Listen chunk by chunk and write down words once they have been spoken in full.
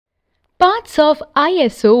Parts of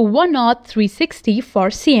ISO 10360 for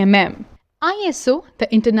CMM. ISO,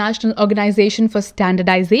 the International Organization for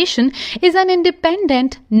Standardization, is an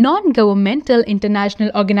independent, non-governmental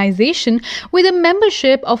international organization with a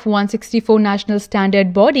membership of 164 national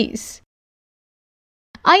standard bodies.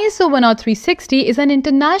 ISO 10360 is an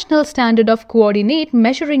international standard of coordinate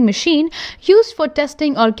measuring machine used for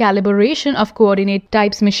testing or calibration of coordinate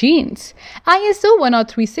types machines. ISO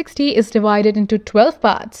 10360 is divided into 12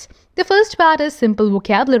 parts. The first part is simple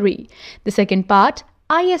vocabulary. The second part,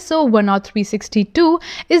 ISO 10362,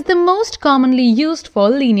 is the most commonly used for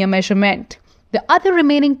linear measurement. The other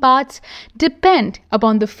remaining parts depend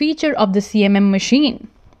upon the feature of the CMM machine.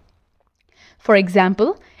 For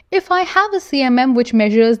example, if I have a CMM which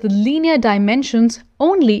measures the linear dimensions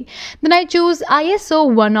only, then I choose ISO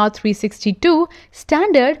 10362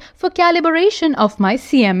 standard for calibration of my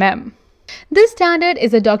CMM. This standard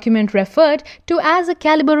is a document referred to as a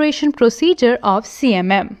calibration procedure of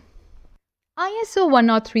CMM. ISO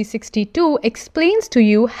 10362 explains to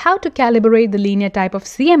you how to calibrate the linear type of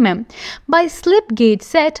CMM by slip gauge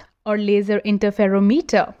set or laser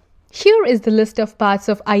interferometer. Here is the list of parts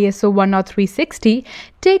of ISO 10360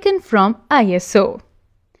 taken from ISO.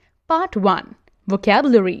 Part 1.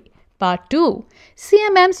 Vocabulary. Part 2.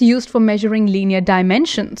 CMMs used for measuring linear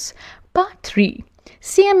dimensions. Part 3.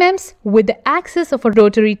 CMMs with the axis of a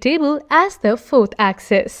rotary table as the fourth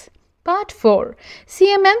axis. Part 4.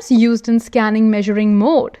 CMMs used in scanning measuring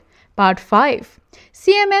mode. Part 5.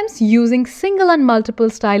 CMMs using single and multiple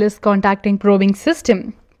stylus contacting probing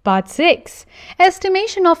system. Part 6.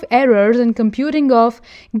 Estimation of errors in computing of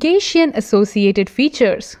Gaussian associated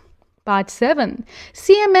features. Part 7.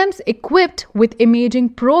 CMMs equipped with imaging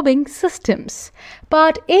probing systems.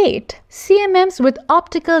 Part 8. CMMs with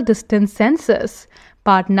optical distance sensors.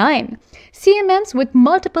 Part 9. CMMs with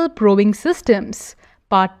multiple probing systems.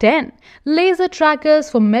 Part 10. Laser trackers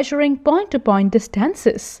for measuring point-to-point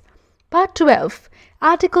distances. Part 12.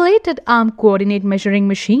 Articulated arm coordinate measuring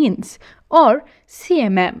machines or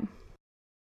CMM.